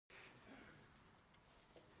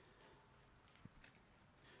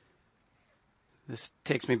This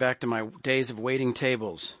takes me back to my days of waiting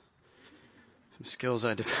tables. Some skills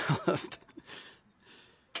I developed.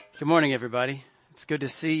 Good morning, everybody. It's good to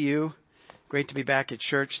see you. Great to be back at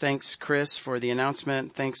church. Thanks, Chris, for the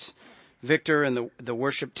announcement. Thanks, Victor and the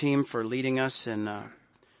worship team for leading us in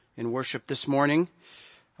worship this morning.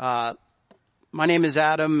 My name is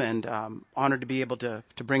Adam, and I'm honored to be able to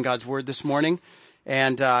bring God's word this morning.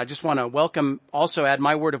 And I just want to add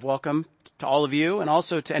my word of welcome to all of you, and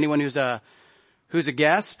also to anyone who's a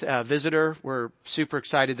guest, a visitor. We're super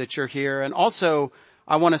excited that you're here. And also,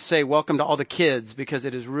 I want to say welcome to all the kids, because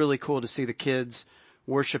it is really cool to see the kids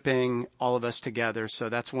worshiping all of us together. So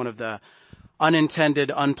that's one of the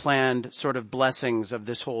unintended, unplanned sort of blessings of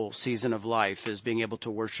this whole season of life, is being able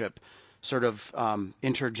to worship sort of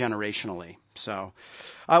intergenerationally. So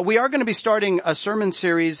we are going to be starting a sermon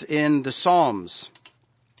series in the Psalms,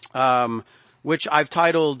 which I've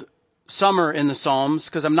titled Summer in the Psalms,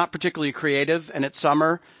 because I'm not particularly creative, and it's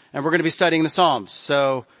summer, and we're going to be studying the Psalms.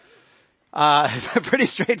 So pretty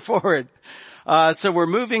straightforward. So we're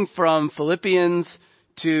moving from Philippians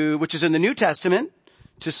which is in the New Testament,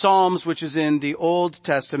 to Psalms, which is in the Old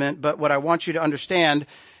Testament. But what I want you to understand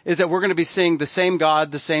is that we're going to be seeing the same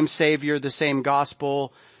God, the same Savior, the same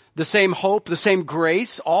gospel, the same hope, the same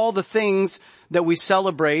grace, all the things that we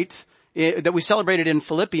celebrated in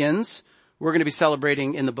Philippians, we're going to be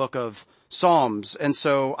celebrating in the book of Psalms. And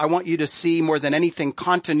so I want you to see, more than anything,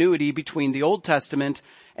 continuity between the Old Testament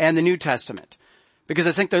and the New Testament. Because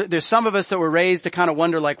I think there's some of us that were raised to kind of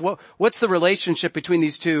wonder, like, what's the relationship between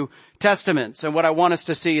these two testaments? And what I want us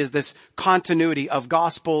to see is this continuity of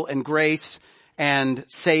gospel and grace and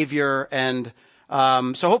Savior. And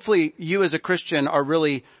so hopefully you as a Christian are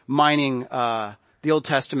really mining the Old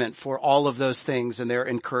Testament for all of those things, and they're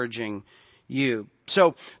encouraging you.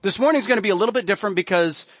 So this morning's going to be a little bit different,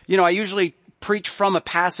 because, I usually preach from a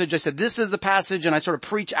passage. I said, this is the passage, and I sort of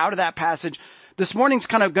preach out of that passage. This morning's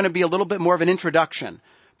kind of going to be a little bit more of an introduction,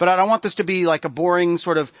 but I don't want this to be like a boring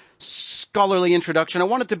sort of scholarly introduction. I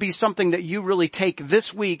want it to be something that you really take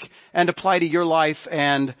this week and apply to your life,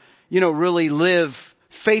 and, really live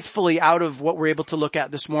faithfully out of what we're able to look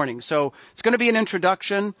at this morning. So it's going to be an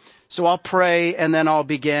introduction. So I'll pray, and then I'll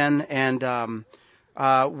begin. And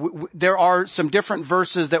there are some different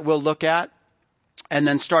verses that we'll look at. And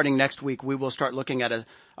then starting next week, we will start looking at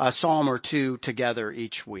a psalm or two together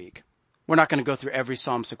each week. We're not going to go through every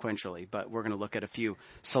psalm sequentially, but we're going to look at a few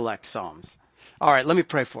select psalms. All right, let me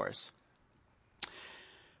pray for us.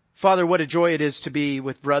 Father, what a joy it is to be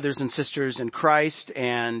with brothers and sisters in Christ,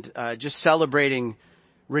 and just celebrating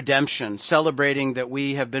redemption, celebrating that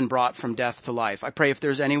we have been brought from death to life. I pray if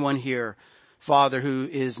there's anyone here, Father, who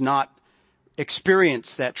is not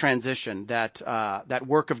experienced that transition, that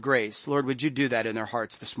work of grace, Lord, would you do that in their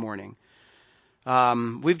hearts this morning?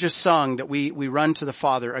 We've just sung that we run to the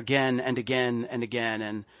Father again and again and again.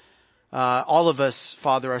 And all of us,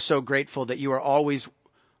 Father, are so grateful that you are always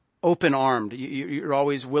open-armed. You're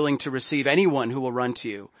always willing to receive anyone who will run to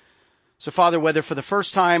you. So, Father, whether for the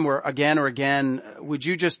first time or again, would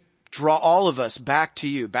you just draw all of us back to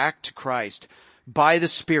you, back to Christ, by the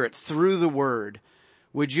Spirit, through the Word?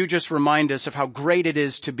 Would you just remind us of how great it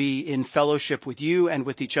is to be in fellowship with you and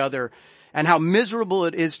with each other, and how miserable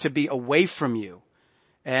it is to be away from you?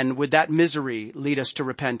 And would that misery lead us to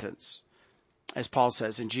repentance? As Paul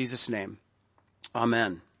says, in Jesus' name,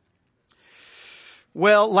 amen.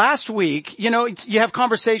 Well, last week, you have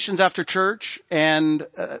conversations after church, and,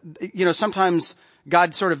 sometimes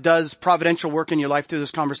God sort of does providential work in your life through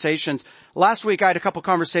those conversations. Last week, I had a couple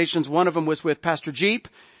conversations. One of them was with Pastor Jeep,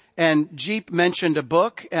 and Jeep mentioned a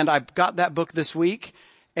book, and I got that book this week,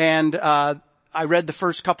 and I read the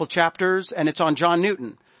first couple chapters, and it's on John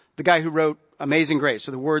Newton, the guy who wrote Amazing Grace,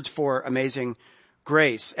 or the words for Amazing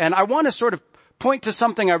Grace. And I want to sort of point to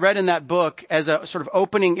something I read in that book as a sort of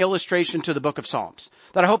opening illustration to the book of Psalms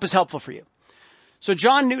that I hope is helpful for you. So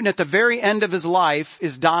John Newton, at the very end of his life,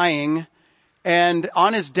 is dying, and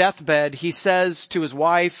on his deathbed, he says to his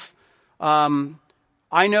wife,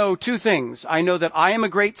 I know two things. I know that I am a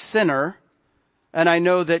great sinner, and I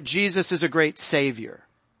know that Jesus is a great Savior.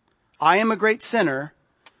 I am a great sinner,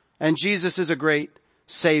 and Jesus is a great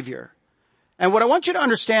Savior. And what I want you to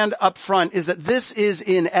understand up front is that this is,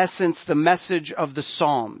 in essence, the message of the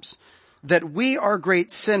Psalms, that we are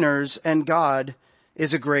great sinners and God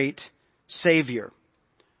is a great Savior.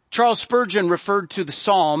 Charles Spurgeon referred to the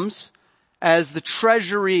Psalms as the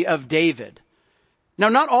treasury of David. Now,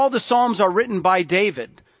 not all the Psalms are written by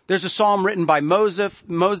David. There's a psalm written by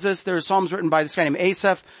Moses. There's psalms written by this guy named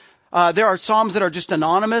Asaph. There are Psalms that are just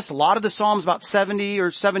anonymous. A lot of the Psalms, about 70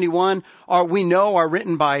 or 71, are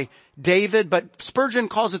written by David, but Spurgeon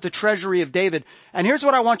calls it the treasury of David. And here's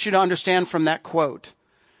what I want you to understand from that quote,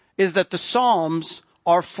 is that the Psalms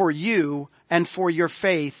are for you and for your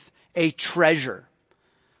faith a treasure.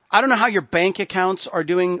 I don't know how your bank accounts are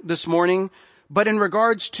doing this morning, but in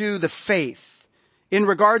regards to the faith, in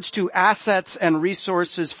regards to assets and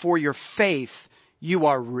resources for your faith, you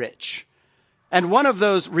are rich. And one of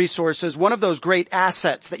those resources, one of those great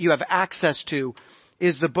assets that you have access to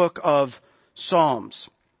is the book of Psalms.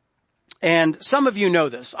 And some of you know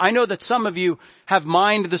this. I know that some of you have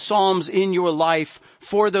mined the Psalms in your life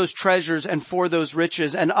for those treasures and for those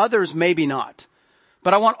riches, and others maybe not.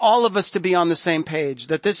 But I want all of us to be on the same page,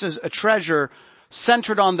 that this is a treasure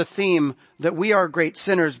centered on the theme that we are great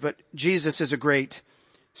sinners, but Jesus is a great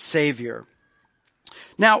Savior.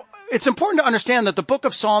 Now, it's important to understand that the book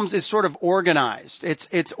of Psalms is sort of organized.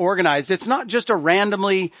 It's organized. It's not just a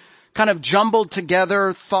randomly kind of jumbled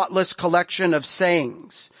together, thoughtless collection of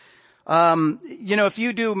sayings. If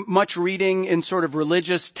you do much reading in sort of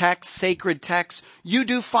religious texts, sacred texts, you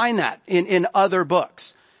do find that in other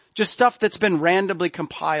books. Just stuff that's been randomly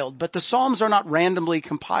compiled. But the Psalms are not randomly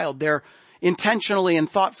compiled. They're intentionally and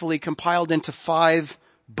thoughtfully compiled into 5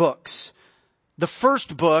 books. The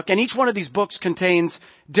first book, and each one of these books contains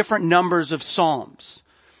different numbers of Psalms.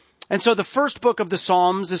 And so the first book of the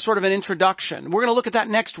Psalms is sort of an introduction. We're going to look at that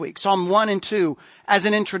next week, Psalm 1 and 2, as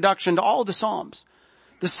an introduction to all the Psalms.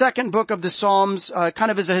 The second book of the Psalms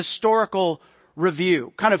kind of is a historical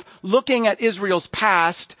review, kind of looking at Israel's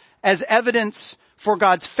past as evidence for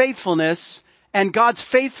God's faithfulness, and God's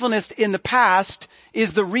faithfulness in the past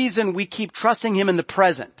is the reason we keep trusting Him in the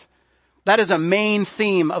present. That is a main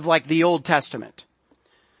theme of like the Old Testament.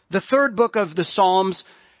 The third book of the Psalms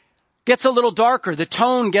gets a little darker. The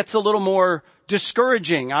tone gets a little more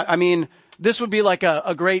discouraging. I mean, this would be like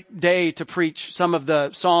a great day to preach some of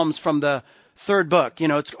the Psalms from the third book.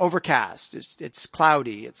 It's overcast. It's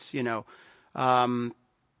cloudy. It's,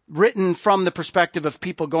 written from the perspective of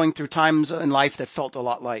people going through times in life that felt a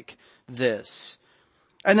lot like this.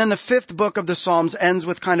 And then the fifth book of the Psalms ends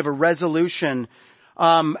with kind of a resolution,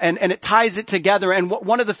 and it ties it together. And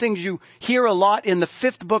one of the things you hear a lot in the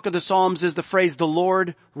fifth book of the Psalms is the phrase, the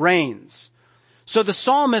Lord reigns. So the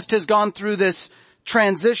psalmist has gone through this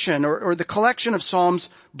transition, or the collection of Psalms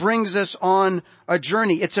brings us on a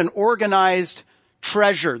journey. It's an organized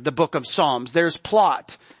treasure, the book of Psalms. There's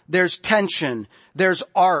plot, there's tension, there's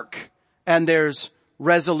arc, and there's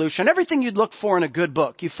resolution. Everything you'd look for in a good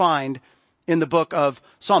book, you find in the book of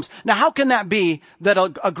Psalms. Now, how can that be that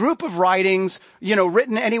a group of writings,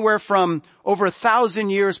 written anywhere from over 1,000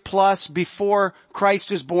 years plus before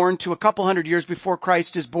Christ is born to a couple hundred years before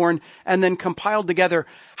Christ is born, and then compiled together,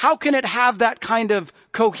 how can it have that kind of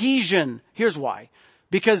cohesion? Here's why.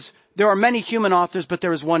 Because there are many human authors, but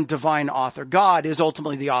there is one divine author. God is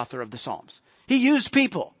ultimately the author of the Psalms. He used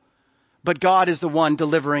people, but God is the one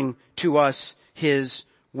delivering to us His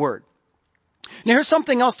word. Now, here's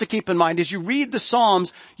something else to keep in mind. As you read the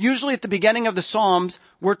Psalms, usually at the beginning of the Psalms,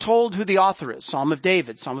 we're told who the author is. Psalm of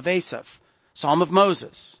David, Psalm of Asaph, Psalm of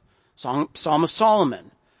Moses, Psalm of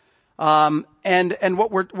Solomon. And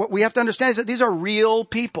what we have to understand is that these are real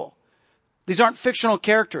people. These aren't fictional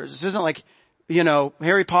characters. This isn't like,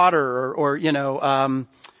 Harry Potter or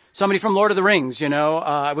somebody from Lord of the Rings,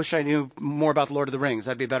 I wish I knew more about Lord of the Rings.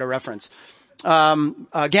 That'd be a better reference.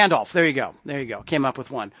 Gandalf. There you go. Came up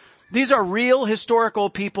with one. These are real historical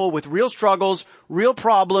people with real struggles, real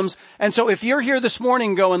problems. And so if you're here this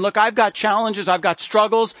morning going, look, I've got challenges, I've got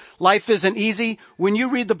struggles, life isn't easy. When you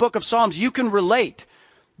read the book of Psalms, you can relate.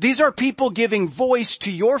 These are people giving voice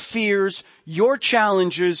to your fears, your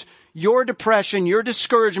challenges, your depression, your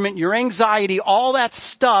discouragement, your anxiety, all that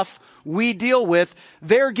stuff we deal with.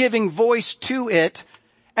 They're giving voice to it.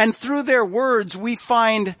 And through their words, we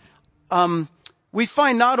find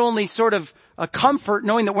not only sort of a comfort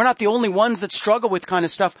knowing that we're not the only ones that struggle with kind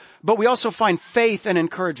of stuff, but we also find faith and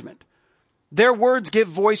encouragement. Their words give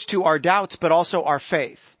voice to our doubts, but also our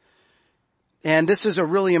faith. And this is a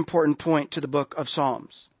really important point to the book of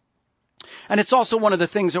Psalms. And it's also one of the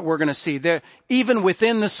things that we're going to see. There, even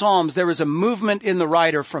within the Psalms, there is a movement in the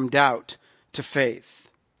writer from doubt to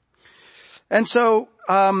faith. And so,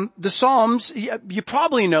 the Psalms, you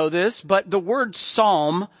probably know this, but the word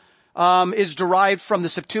psalm is derived from the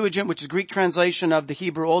Septuagint, which is Greek translation of the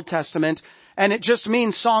Hebrew Old Testament, and it just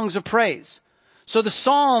means songs of praise. So the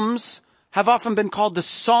Psalms have often been called the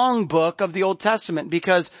song book of the Old Testament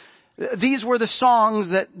because these were the songs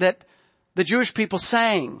that the Jewish people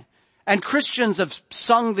sang. And Christians have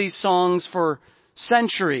sung these songs for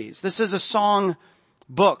centuries. This is a song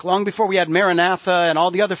book. Long before we had Maranatha and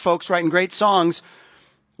all the other folks writing great songs,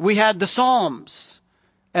 we had the Psalms.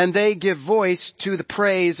 And they give voice to the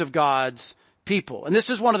praise of God's people. And this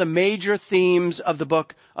is one of the major themes of the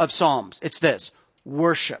book of Psalms. It's this: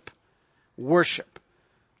 worship. Worship.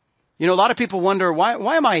 You know, a lot of people wonder,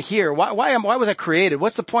 why am I here? Why was I created?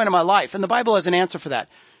 What's the point of my life? And the Bible has an answer for that.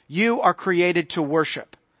 You are created to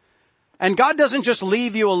worship. And God doesn't just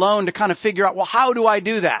leave you alone to kind of figure out, well, how do I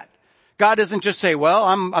do that? God doesn't just say, well,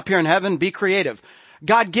 I'm up here in heaven, be creative.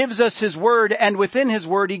 God gives us His Word, and within His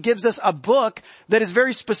Word, He gives us a book that is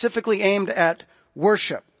very specifically aimed at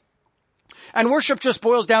worship. And worship just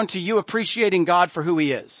boils down to you appreciating God for who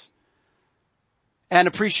He is. And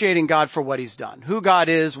appreciating God for what He's done. Who God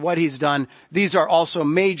is, what He's done. These are also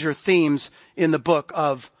major themes in the book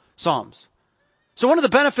of Psalms. So one of the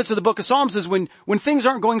benefits of the book of Psalms is when things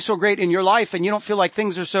aren't going so great in your life and you don't feel like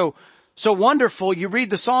things are so wonderful, you read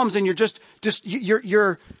the Psalms and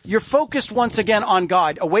you're focused once again on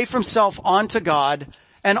God, away from self onto God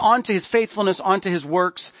and onto His faithfulness, onto His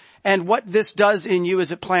works. And what this does in you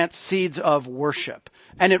is it plants seeds of worship,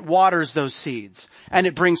 and it waters those seeds, and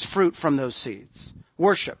it brings fruit from those seeds.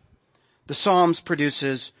 Worship. The Psalms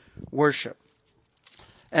produces worship.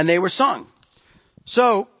 And they were sung.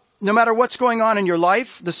 So, no matter what's going on in your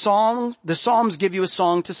life, the Psalms give you a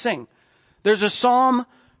song to sing. There's a psalm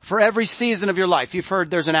for every season of your life. You've heard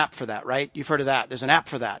there's an app for that, right? You've heard of that. There's an app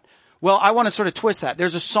for that. Well, I want to sort of twist that.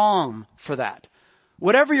 There's a psalm for that.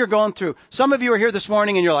 Whatever you're going through. Some of you are here this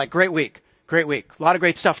morning and you're like, great week. A lot of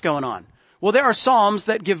great stuff going on. Well, there are psalms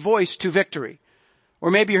that give voice to victory. Or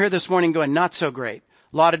maybe you're here this morning going, not so great.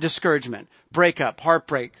 A lot of discouragement, breakup,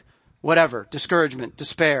 heartbreak, whatever, discouragement,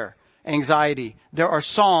 despair, anxiety. There are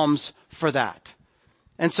psalms for that.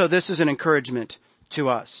 And so this is an encouragement to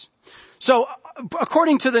us. So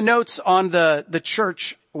according to the notes on the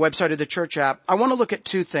church website or the church app, I want to look at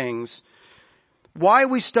two things. Why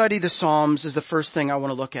we study the Psalms is the first thing I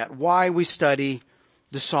want to look at. Why we study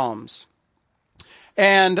the Psalms.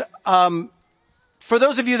 And for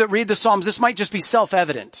those of you that read the Psalms, this might just be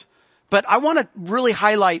self-evident. But I want to really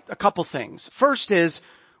highlight a couple things. First is,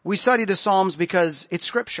 we study the Psalms because it's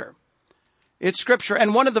Scripture. It's Scripture.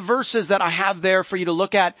 And one of the verses that I have there for you to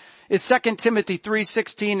look at is 2 Timothy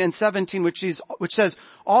 3:16 and 17, which says,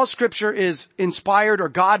 all Scripture is inspired or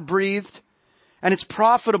God-breathed, and it's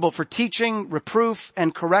profitable for teaching, reproof,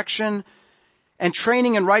 and correction, and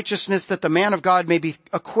training in righteousness, that the man of God may be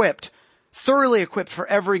thoroughly equipped for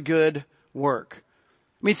every good work.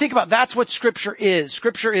 I mean, think about, that's what Scripture is.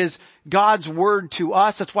 Scripture is God's Word to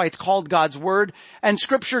us. That's why it's called God's Word. And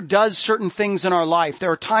Scripture does certain things in our life.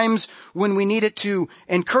 There are times when we need it to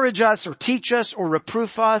encourage us or teach us or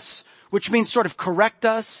reproof us, which means sort of correct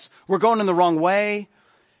us. We're going in the wrong way.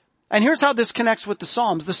 And here's how this connects with the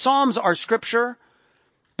Psalms. The Psalms are Scripture,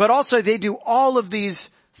 but also they do all of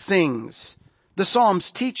these things. The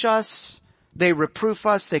Psalms teach us, they reproof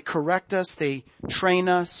us, they correct us, they train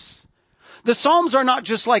us. The Psalms are not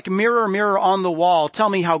just like mirror, mirror on the wall. Tell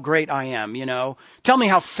me how great I am, you know. Tell me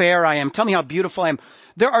how fair I am. Tell me how beautiful I am.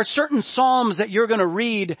 There are certain Psalms that you're going to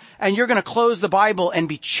read and you're going to close the Bible and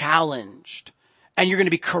be challenged. And you're going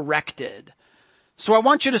to be corrected. So I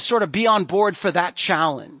want you to sort of be on board for that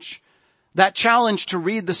challenge. That challenge to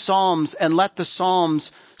read the Psalms and let the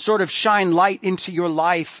Psalms sort of shine light into your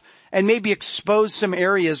life and maybe expose some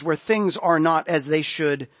areas where things are not as they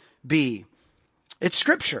should be. It's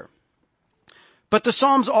Scripture. But the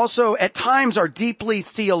Psalms also at times are deeply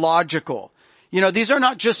theological. You know, these are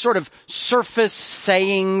not just sort of surface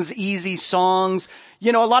sayings, easy songs.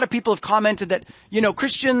 You know, a lot of people have commented that, you know,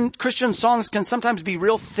 Christian songs can sometimes be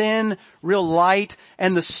real thin, real light,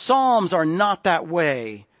 and the Psalms are not that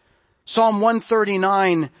way. Psalm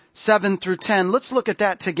 139, 7 through 10. Let's look at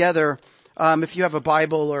that together. If you have a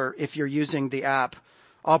Bible or if you're using the app,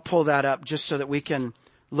 I'll pull that up just so that we can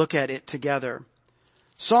look at it together.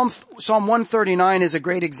 Psalm 139 is a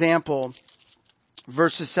great example,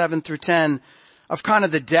 verses 7 through 10, of kind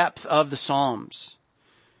of the depth of the Psalms.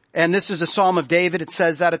 And this is a Psalm of David. It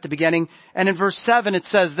says that at the beginning. And in verse 7 it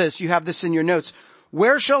says this. You have this in your notes.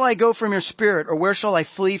 Where shall I go from your spirit, or where shall I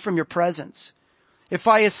flee from your presence? If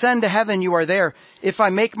I ascend to heaven, you are there. If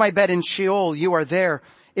I make my bed in Sheol, you are there.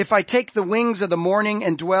 If I take the wings of the morning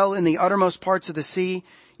and dwell in the uttermost parts of the sea,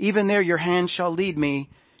 even there your hand shall lead me,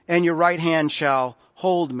 and your right hand shall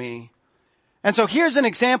hold me. And so here's an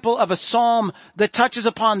example of a psalm that touches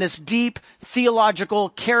upon this deep theological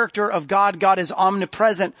character of God. God is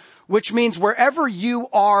omnipresent, which means wherever you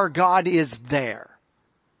are, God is there.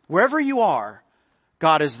 Wherever you are,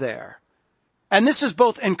 God is there. And this is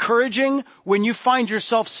both encouraging when you find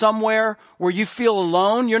yourself somewhere where you feel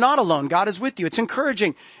alone. You're not alone. God is with you. It's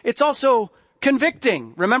encouraging. It's also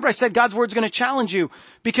convicting. Remember I said God's word's going to challenge you,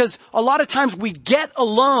 because a lot of times we get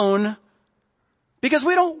alone because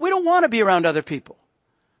we don't want to be around other people.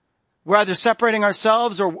 We're either separating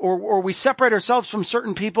ourselves or we separate ourselves from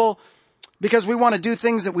certain people because we want to do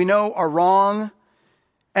things that we know are wrong.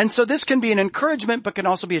 And so this can be an encouragement, but can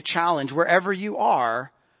also be a challenge. Wherever you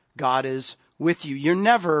are, God is with you. You're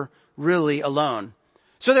never really alone.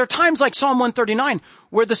 So there are times like Psalm 139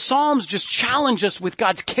 where the Psalms just challenge us with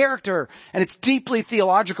God's character, and it's deeply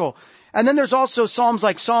theological. And then there's also Psalms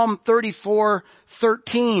like Psalm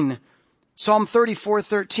 34:13. Psalm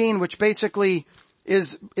 34:13, which basically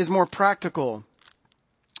is more practical.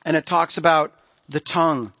 And it talks about the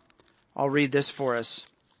tongue. I'll read this for us.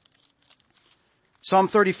 Psalm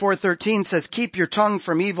 34:13 says, "Keep your tongue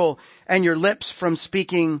from evil and your lips from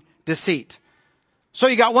speaking deceit." So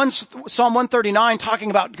you got Psalm 139 talking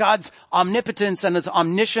about God's omnipotence and his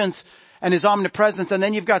omniscience and his omnipresence. And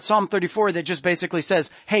then you've got Psalm 34 that just basically says,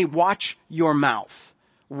 hey, watch your mouth.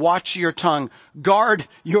 Watch your tongue. Guard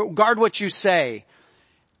what you say.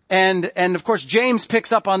 And of course, James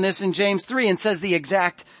picks up on this in James 3 and says the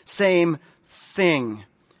exact same thing.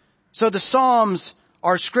 So the Psalms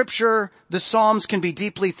are scripture. The Psalms can be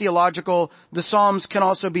deeply theological. The Psalms can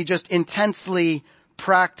also be just intensely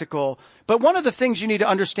practical. But one of the things you need to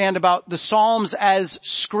understand about the Psalms as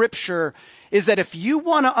scripture is that if you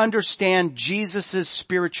want to understand Jesus'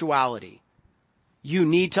 spirituality, you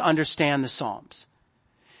need to understand the Psalms.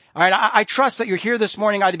 All right, I trust that you're here this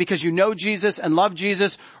morning either because you know Jesus and love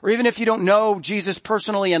Jesus, or even if you don't know Jesus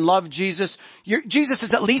personally and love Jesus, Jesus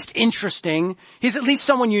is at least interesting. He's at least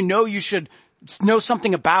someone you know you should know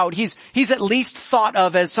something about. He's at least thought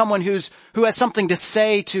of as someone who has something to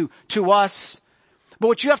say to us. But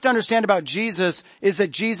what you have to understand about Jesus is that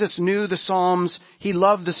Jesus knew the Psalms, he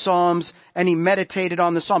loved the Psalms, and he meditated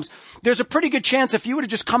on the Psalms. There's a pretty good chance if you would have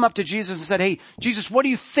just come up to Jesus and said, hey, Jesus, what are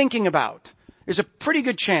you thinking about? There's a pretty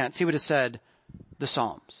good chance he would have said the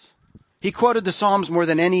Psalms. He quoted the Psalms more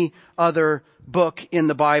than any other book in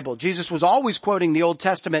the Bible. Jesus was always quoting the Old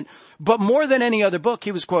Testament, but more than any other book,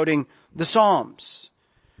 he was quoting the Psalms.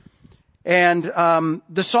 And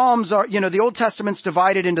the Psalms are, the Old Testament's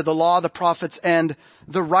divided into the law, the prophets, and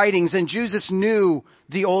the writings. And Jesus knew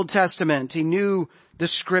the Old Testament. He knew the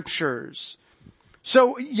scriptures.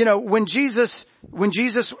 So, when Jesus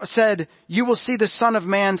said, you will see the Son of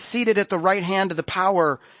Man seated at the right hand of the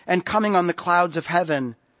power and coming on the clouds of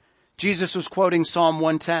heaven, Jesus was quoting Psalm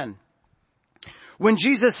 110. When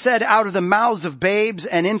Jesus said, out of the mouths of babes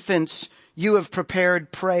and infants, you have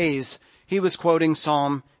prepared praise, he was quoting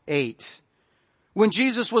Psalm 8. When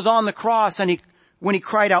Jesus was on the cross and when he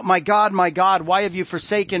cried out, my God, why have you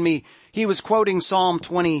forsaken me? He was quoting Psalm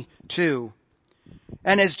 22.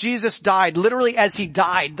 And as Jesus died, literally as he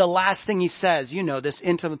died, the last thing he says, this,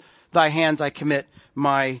 into thy hands I commit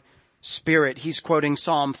my spirit. He's quoting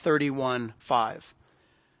Psalm 31:5.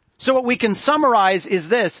 So what we can summarize is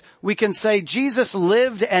this. We can say Jesus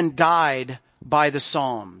lived and died by the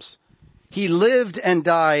Psalms. He lived and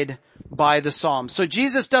died by the Psalms. So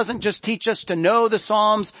Jesus doesn't just teach us to know the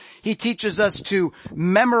Psalms. He teaches us to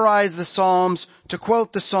memorize the Psalms, to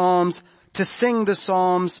quote the Psalms, to sing the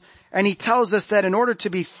Psalms. And he tells us that in order to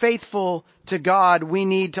be faithful to God, we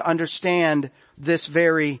need to understand this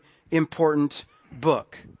very important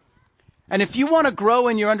book. And if you want to grow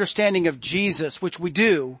in your understanding of Jesus, which we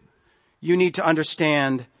do, you need to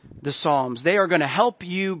understand the Psalms. They are going to help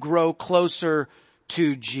you grow closer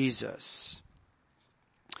to Jesus.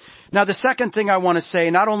 Now, the second thing I want to say,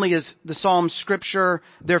 not only is the Psalms scripture,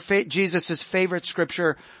 they're Jesus' favorite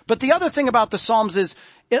scripture, but the other thing about the Psalms is,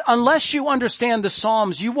 unless you understand the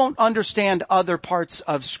Psalms, you won't understand other parts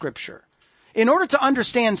of scripture. In order to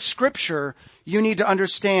understand scripture, you need to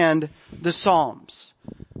understand the Psalms.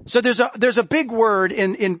 So there's a big word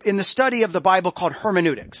in the study of the Bible called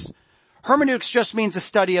hermeneutics. Hermeneutics just means a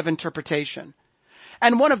study of interpretation.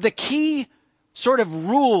 And one of the key sort of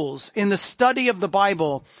rules in the study of the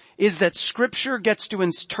Bible is that scripture gets to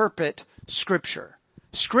interpret scripture.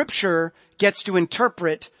 Scripture gets to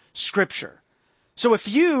interpret scripture. So if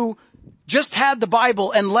you just had the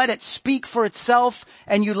Bible and let it speak for itself,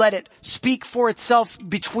 and you let it speak for itself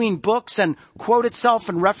between books and quote itself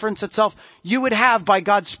and reference itself, you would have, by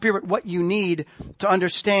God's Spirit, what you need to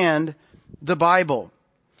understand the Bible.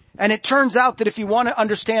 And it turns out that if you want to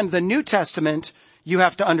understand the New Testament, you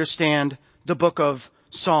have to understand the book of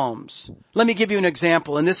Psalms. Let me give you an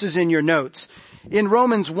example, and this is in your notes. In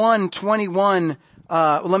Romans 1:21,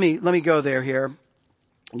 let me go there here.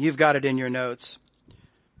 You've got it in your notes.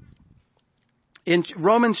 In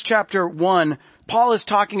Romans chapter 1, Paul is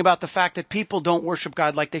talking about the fact that people don't worship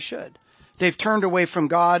God like they should. They've turned away from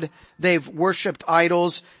God. They've worshiped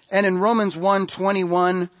idols. And in Romans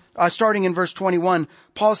 1:21, starting in verse 21,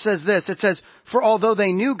 Paul says this. It says, "For although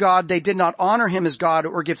they knew God, they did not honor him as God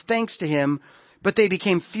or give thanks to him, but they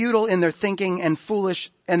became futile in their thinking and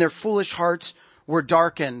their foolish hearts were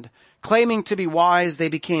darkened. Claiming to be wise, they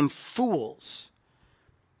became fools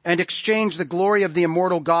and exchanged the glory of the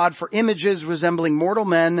immortal God for images resembling mortal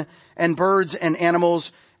men and birds and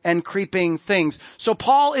animals and creeping things." So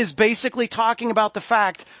Paul is basically talking about the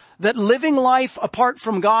fact that living life apart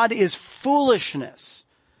from God is foolishness.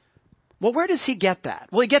 Well, where does he get that?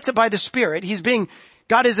 Well, he gets it by the Spirit.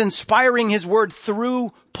 God is inspiring his word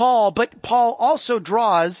through Paul, but Paul also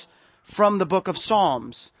draws from the book of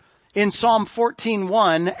Psalms. In Psalm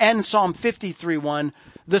 14:1 and Psalm 53:1,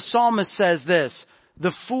 the psalmist says this,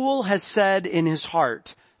 "The fool has said in his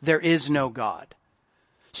heart, there is no God."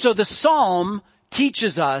 So the psalm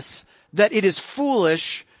teaches us that it is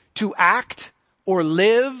foolish to act or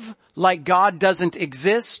live like God doesn't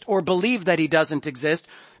exist or believe that he doesn't exist,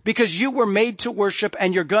 because you were made to worship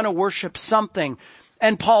and you're going to worship something.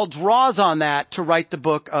 And Paul draws on that to write the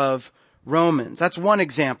book of Romans. That's one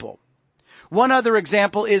example. One other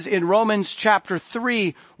example is in Romans chapter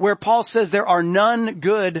 3, where Paul says there are none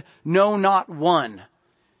good, no, not one.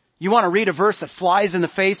 You want to read a verse that flies in the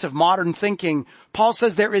face of modern thinking. Paul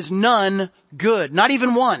says there is none good, not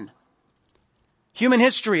even one. Human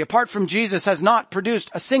history, apart from Jesus, has not produced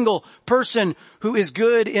a single person who is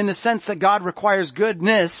good in the sense that God requires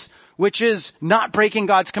goodness, which is not breaking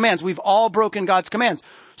God's commands. We've all broken God's commands.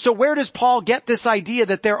 So where does Paul get this idea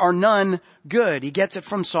that there are none good? He gets it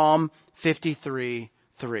from Psalm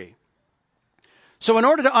 53:3. So in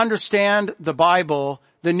order to understand the Bible,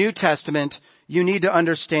 the New Testament, you need to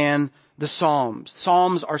understand the Psalms.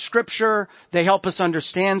 Psalms are scripture. They help us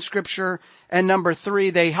understand scripture. And number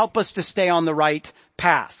 3, they help us to stay on the right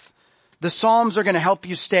path. The Psalms are going to help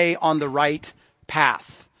you stay on the right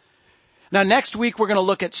path. Now next week we're going to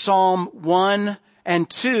look at Psalm 1 and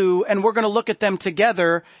 2, and we're going to look at them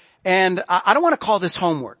together. And I don't want to call this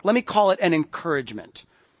homework. Let me call it an encouragement.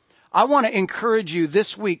 I want to encourage you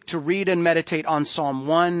this week to read and meditate on Psalm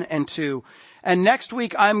 1 and 2. And next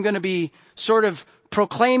week I'm going to be sort of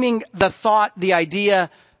proclaiming the thought, the idea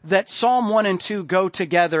that Psalm 1 and 2 go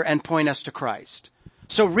together and point us to Christ.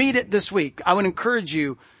 So read it this week. I would encourage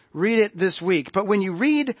you, read it this week. But when you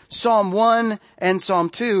read Psalm 1 and Psalm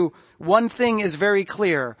 2, one thing is very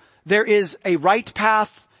clear. There is a right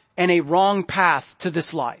path and a wrong path to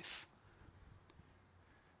this life.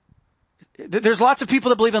 There's lots of people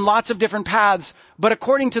that believe in lots of different paths, but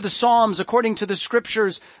according to the Psalms, according to the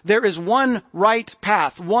scriptures, there is one right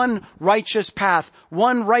path, one righteous path,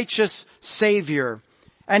 one righteous Savior.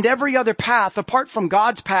 And every other path, apart from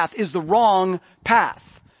God's path, is the wrong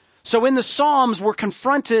path. So in the Psalms, we're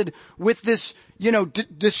confronted with this,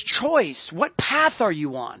 this choice. What path are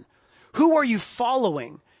you on? Who are you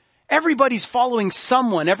following? Everybody's following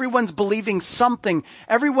someone. Everyone's believing something.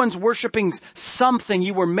 Everyone's worshiping something.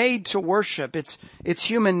 You were made to worship. It's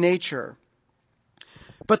human nature.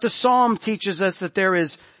 But the Psalm teaches us that there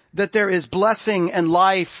is blessing and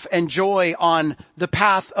life and joy on the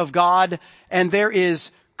path of God, and there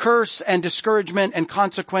is curse and discouragement and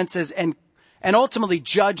consequences and ultimately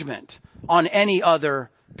judgment on any other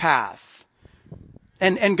path.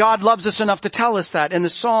 And God loves us enough to tell us that. And the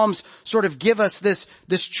Psalms sort of give us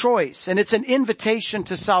this choice. And it's an invitation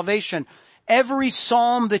to salvation. Every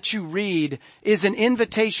Psalm that you read is an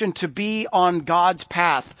invitation to be on God's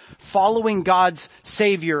path, following God's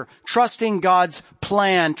Savior, trusting God's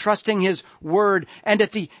plan, trusting His Word. And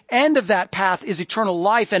at the end of that path is eternal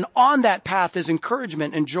life. And on that path is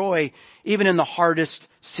encouragement and joy, even in the hardest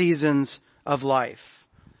seasons of life.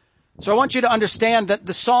 So I want you to understand that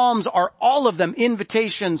the Psalms are all of them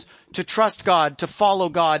invitations to trust God, to follow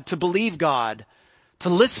God, to believe God, to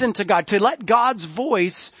listen to God, to let God's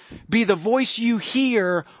voice be the voice you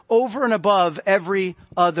hear over and above every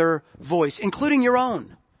other voice, including your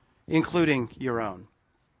own.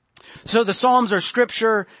 So the Psalms are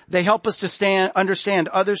scripture. They help us to understand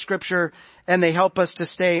other scripture, and they help us to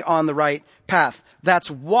stay on the right path. That's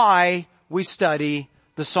why we study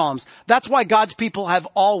the Psalms. That's why God's people have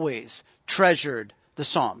always treasured the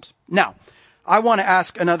Psalms. Now, I want to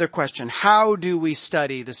ask another question. How do we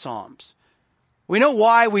study the Psalms? We know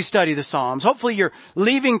why we study the Psalms. Hopefully you're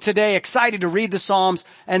leaving today excited to read the Psalms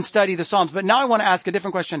and study the Psalms. But now I want to ask a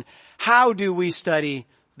different question. How do we study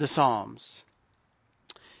the Psalms?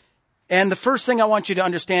 And the first thing I want you to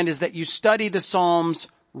understand is that you study the Psalms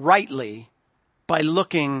rightly by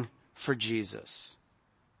looking for Jesus.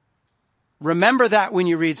 Remember that when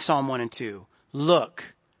you read Psalm 1 and 2.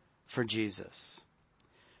 Look for Jesus.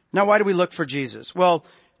 Now, why do we look for Jesus? Well,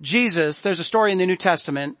 Jesus, there's a story in the New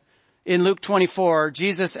Testament, in Luke 24,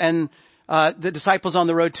 Jesus and the disciples on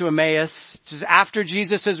the road to Emmaus, just after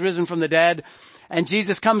Jesus has risen from the dead, and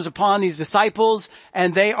Jesus comes upon these disciples,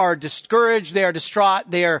 and they are discouraged, they are distraught,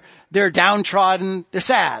 they're downtrodden, they're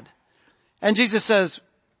sad. And Jesus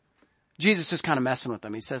is kind of messing with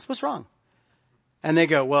them. He says, "What's wrong?" And they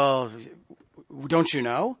go, "Well, don't you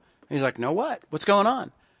know?" And he's like, "No, what? What's going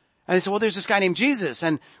on?" And they said, "Well, there's this guy named Jesus,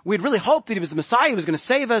 and we'd really hoped that he was the Messiah, he was going to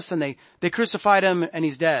save us, and they crucified him, and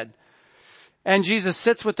he's dead." And Jesus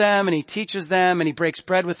sits with them, and he teaches them, and he breaks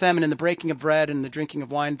bread with them, and in the breaking of bread and the drinking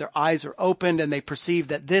of wine, their eyes are opened, and they perceive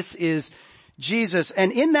that this is Jesus.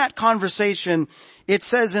 And in that conversation, it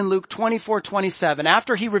says in Luke 24:27,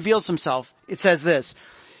 after he reveals himself, it says this.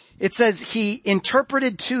 It says, he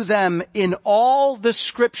interpreted to them in all the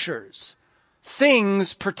scriptures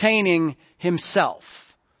things pertaining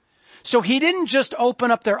himself. So he didn't just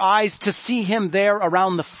open up their eyes to see him there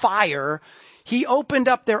around the fire. He opened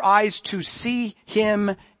up their eyes to see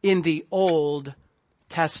him in the Old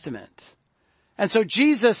Testament. And so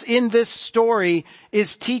Jesus in this story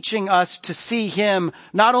is teaching us to see him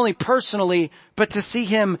not only personally, but to see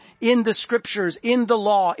him in the scriptures, in the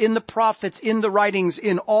law, in the prophets, in the writings,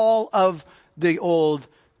 in all of the Old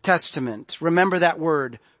Testament. Remember that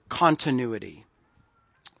word, continuity.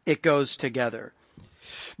 It goes together.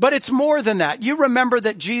 But it's more than that. You remember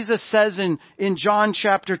that Jesus says in John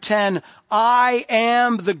chapter 10, "I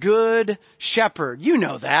am the good shepherd." You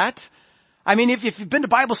know that. I mean, if you've been to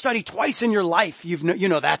Bible study twice in your life, you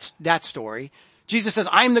know that story. Jesus says,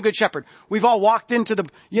 "I'm the good shepherd." We've all walked into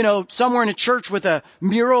somewhere in a church with a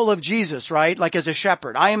mural of Jesus, right? Like as a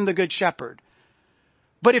shepherd. I am the good shepherd.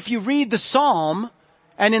 But if you read the Psalm,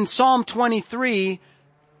 and in Psalm 23,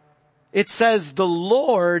 it says, "The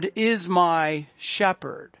Lord is my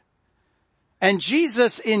shepherd." And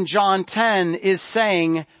Jesus in John 10 is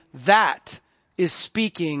saying, that is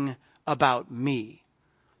speaking about me.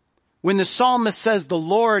 When the psalmist says, "The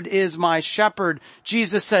Lord is my shepherd,"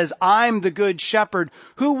 Jesus says, "I'm the good shepherd."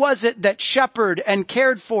 Who was it that shepherded and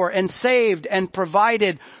cared for and saved and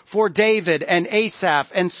provided for David and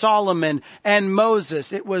Asaph and Solomon and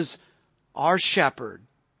Moses? It was our shepherd,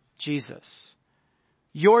 Jesus.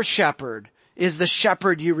 Your shepherd is the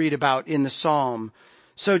shepherd you read about in the Psalm.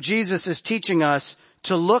 So Jesus is teaching us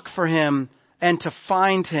to look for him and to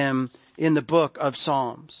find him in the book of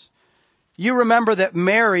Psalms. You remember that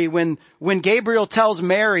Mary, when Gabriel tells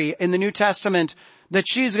Mary in the New Testament that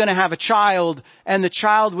she's going to have a child, and the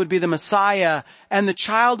child would be the Messiah, and the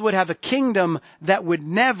child would have a kingdom that would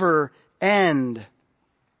never end.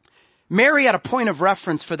 Mary had a point of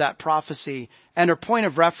reference for that prophecy, and one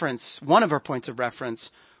of her points of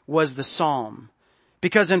reference was the Psalm.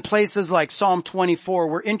 Because in places like Psalm 24,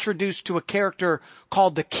 we're introduced to a character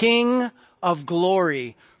called the King of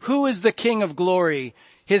Glory. Who is the King of Glory?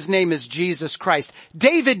 His name is Jesus Christ.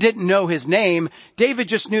 David didn't know his name. David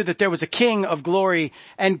just knew that there was a King of Glory.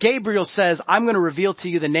 And Gabriel says, "I'm going to reveal to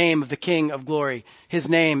you the name of the King of Glory. His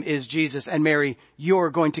name is Jesus. And Mary, you're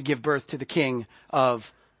going to give birth to the King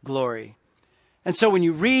of Glory." And so when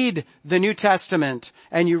you read the New Testament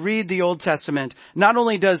and you read the Old Testament, not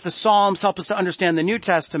only does the Psalms help us to understand the New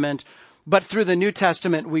Testament, but through the New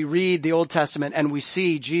Testament we read the Old Testament and we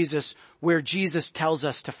see Jesus where Jesus tells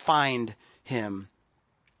us to find him.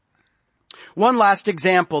 One last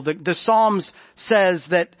example, the Psalms says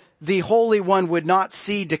that the Holy One would not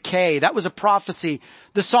see decay. That was a prophecy.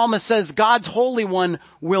 The psalmist says God's Holy One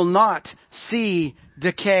will not see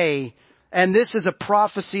decay. And this is a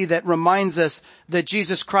prophecy that reminds us that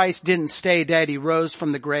Jesus Christ didn't stay dead. He rose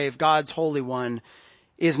from the grave. God's Holy One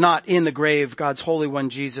is not in the grave. God's Holy One,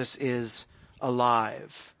 Jesus, is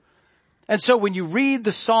alive. And so when you read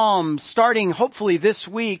the Psalms, starting hopefully this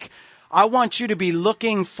week, I want you to be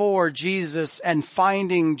looking for Jesus and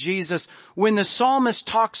finding Jesus. When the psalmist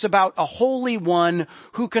talks about a Holy One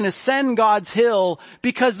who can ascend God's hill,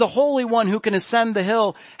 because the Holy One who can ascend the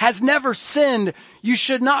hill has never sinned, you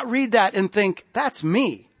should not read that and think, that's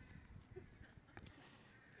me.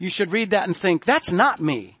 You should read that and think, that's not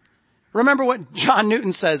me. Remember what John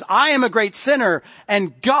Newton says, "I am a great sinner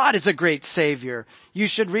and God is a great Savior." You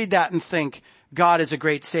should read that and think, God is a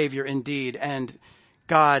great Savior indeed, and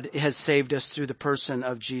God has saved us through the person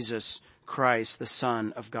of Jesus Christ, the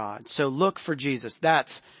Son of God. So look for Jesus.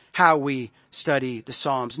 That's how we study the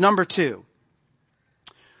Psalms. Number 2,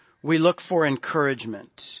 we look for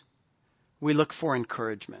encouragement. We look for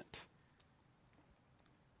encouragement.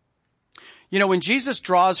 You know, when Jesus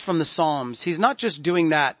draws from the Psalms, he's not just doing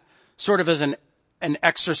that sort of as an an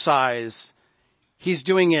exercise. He's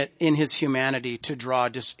doing it in his humanity to draw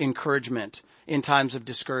encouragement in times of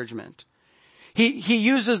discouragement. He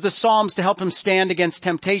uses the Psalms to help him stand against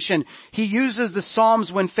temptation. He uses the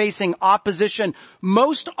Psalms when facing opposition.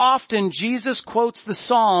 Most often, Jesus quotes the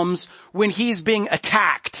Psalms when he's being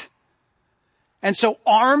attacked. And so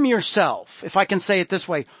arm yourself, if I can say it this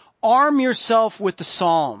way, arm yourself with the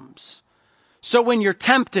Psalms. So when you're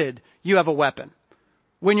tempted, you have a weapon.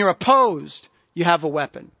 When you're opposed, you have a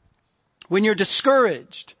weapon. When you're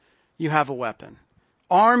discouraged, you have a weapon.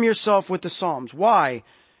 Arm yourself with the Psalms. Why?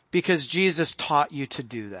 Because Jesus taught you to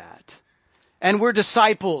do that. And we're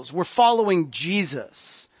disciples. We're following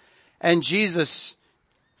Jesus. And Jesus,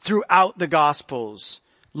 throughout the Gospels,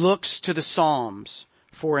 looks to the Psalms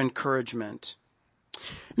for encouragement.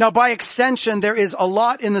 Now, by extension, there is a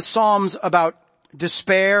lot in the Psalms about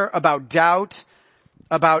despair, about doubt,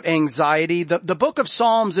 about anxiety. The book of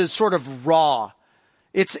Psalms is sort of raw.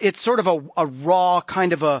 It's sort of a raw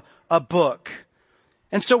kind of a book.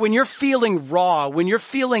 And so when you're feeling raw, when you're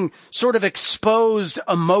feeling sort of exposed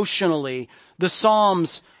emotionally, the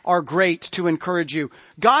Psalms are great to encourage you.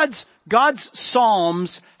 God's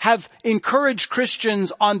Psalms have encouraged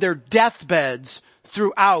Christians on their deathbeds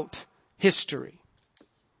throughout history.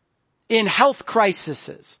 In health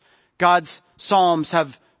crises, God's Psalms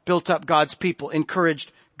have built up God's people,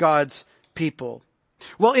 encouraged God's people.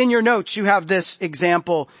 Well, in your notes, you have this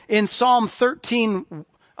example. In Psalm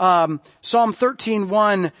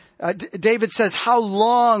 13:1, David says, "How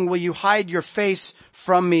long will you hide your face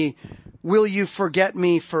from me? Will you forget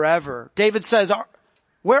me forever?" David says,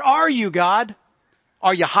 "Where are you, God?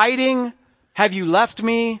 Are you hiding? Have you left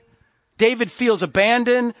me?" David feels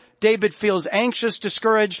abandoned. David feels anxious,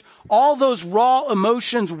 discouraged. All those raw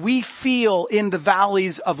emotions we feel in the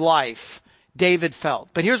valleys of life, David felt.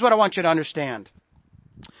 But here's what I want you to understand.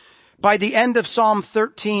 By the end of Psalm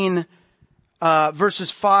 13,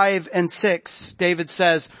 verses 5 and 6, David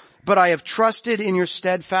says, "But I have trusted in your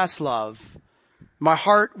steadfast love. My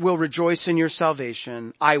heart will rejoice in your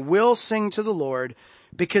salvation. I will sing to the Lord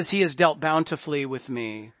because he has dealt bountifully with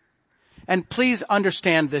me." And please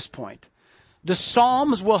understand this point. The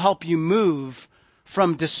Psalms will help you move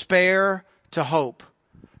from despair to hope,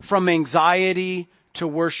 from anxiety to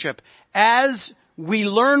worship. As we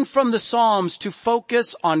learn from the Psalms to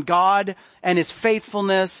focus on God and his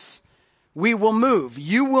faithfulness, we will move.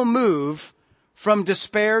 You will move from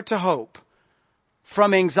despair to hope,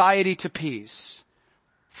 from anxiety to peace,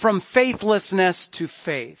 from faithlessness to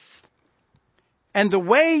faith. And the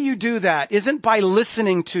way you do that isn't by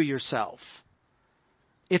listening to yourself.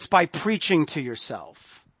 It's by preaching to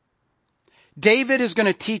yourself. David is going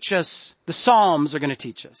to teach us, the Psalms are going to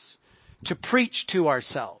teach us to preach to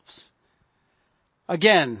ourselves.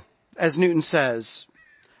 Again, as Newton says,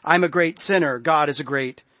 I'm a great sinner. God is a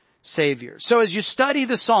great Savior. So as you study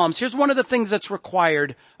the Psalms, here's one of the things that's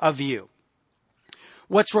required of you.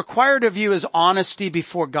 What's required of you is honesty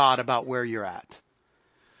before God about where you're at.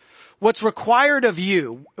 What's required of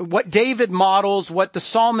you, what David models, what the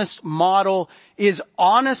psalmist model, is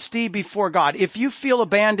honesty before God. If you feel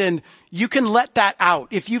abandoned, you can let that out.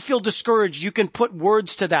 If you feel discouraged, you can put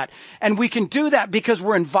words to that. And we can do that because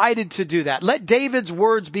we're invited to do that. Let David's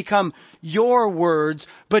words become your words,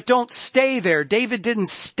 but don't stay there. David didn't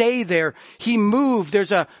stay there. He moved.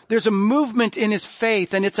 There's a movement in his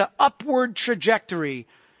faith, and it's an upward trajectory.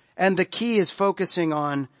 And the key is focusing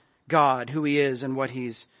on God, who he is and what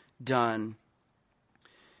he's done.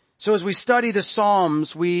 So as we study the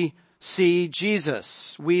Psalms, we see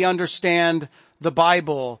Jesus. We understand the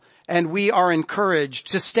Bible, and we are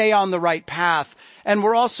encouraged to stay on the right path. And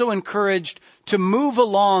we're also encouraged to move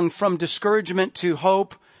along from discouragement to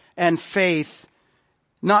hope and faith,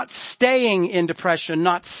 not staying in depression,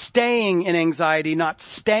 not staying in anxiety, not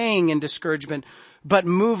staying in discouragement, but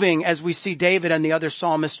moving, as we see David and the other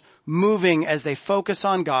psalmists moving as they focus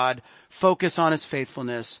on God, focus on his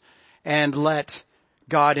faithfulness, and let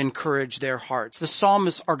God encourage their hearts. The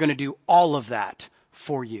psalmists are going to do all of that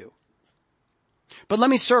for you. But let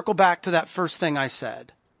me circle back to that first thing I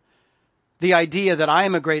said. The idea that I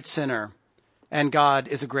am a great sinner and God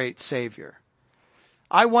is a great Savior.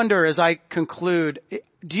 I wonder, as I conclude,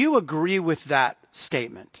 do you agree with that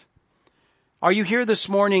statement? Are you here this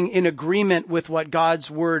morning in agreement with what God's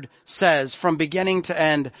Word says from beginning to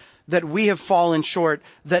end, that we have fallen short,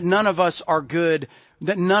 that none of us are good,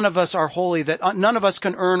 that none of us are holy, that none of us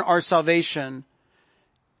can earn our salvation?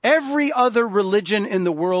 Every other religion in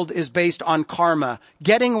the world is based on karma,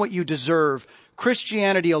 getting what you deserve.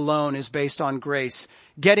 Christianity alone is based on grace,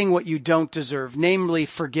 getting what you don't deserve, namely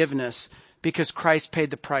forgiveness, because Christ paid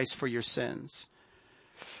the price for your sins.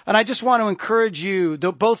 And I just want to encourage you,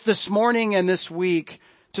 both this morning and this week,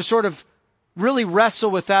 to sort of really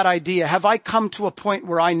wrestle with that idea. Have I come to a point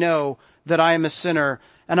where I know that I am a sinner?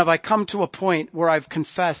 And have I come to a point where I've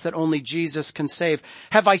confessed that only Jesus can save?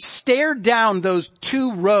 Have I stared down those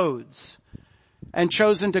two roads and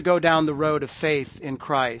chosen to go down the road of faith in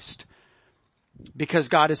Christ? Because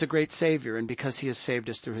God is a great Savior and because He has saved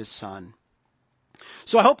us through His Son.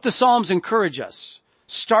 So I hope the Psalms encourage us.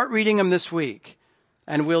 Start reading them this week,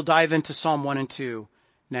 and we'll dive into Psalm 1 and 2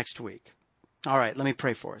 next week. All right, let me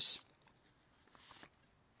pray for us.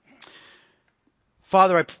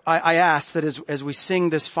 Father, I ask that as we sing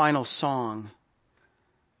this final song,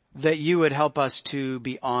 that you would help us to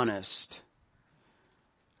be honest.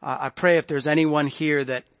 I pray if there's anyone here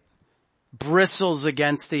that bristles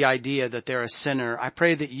against the idea that they're a sinner, I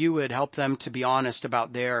pray that you would help them to be honest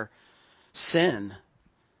about their sin.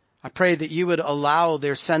 I pray that you would allow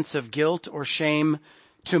their sense of guilt or shame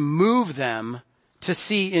to move them to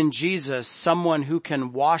see in Jesus someone who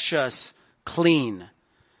can wash us clean,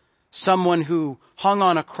 someone who hung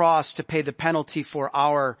on a cross to pay the penalty for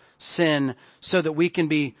our sin so that we can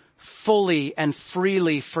be fully and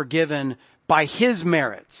freely forgiven by His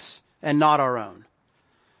merits and not our own.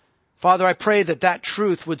 Father, I pray that that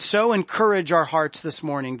truth would so encourage our hearts this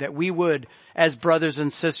morning that we would, as brothers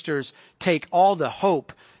and sisters, take all the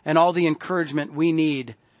hope and all the encouragement we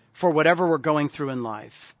need for whatever we're going through in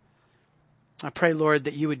life. I pray, Lord,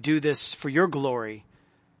 that you would do this for your glory,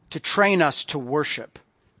 to train us to worship.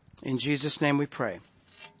 In Jesus' name we pray.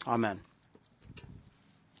 Amen.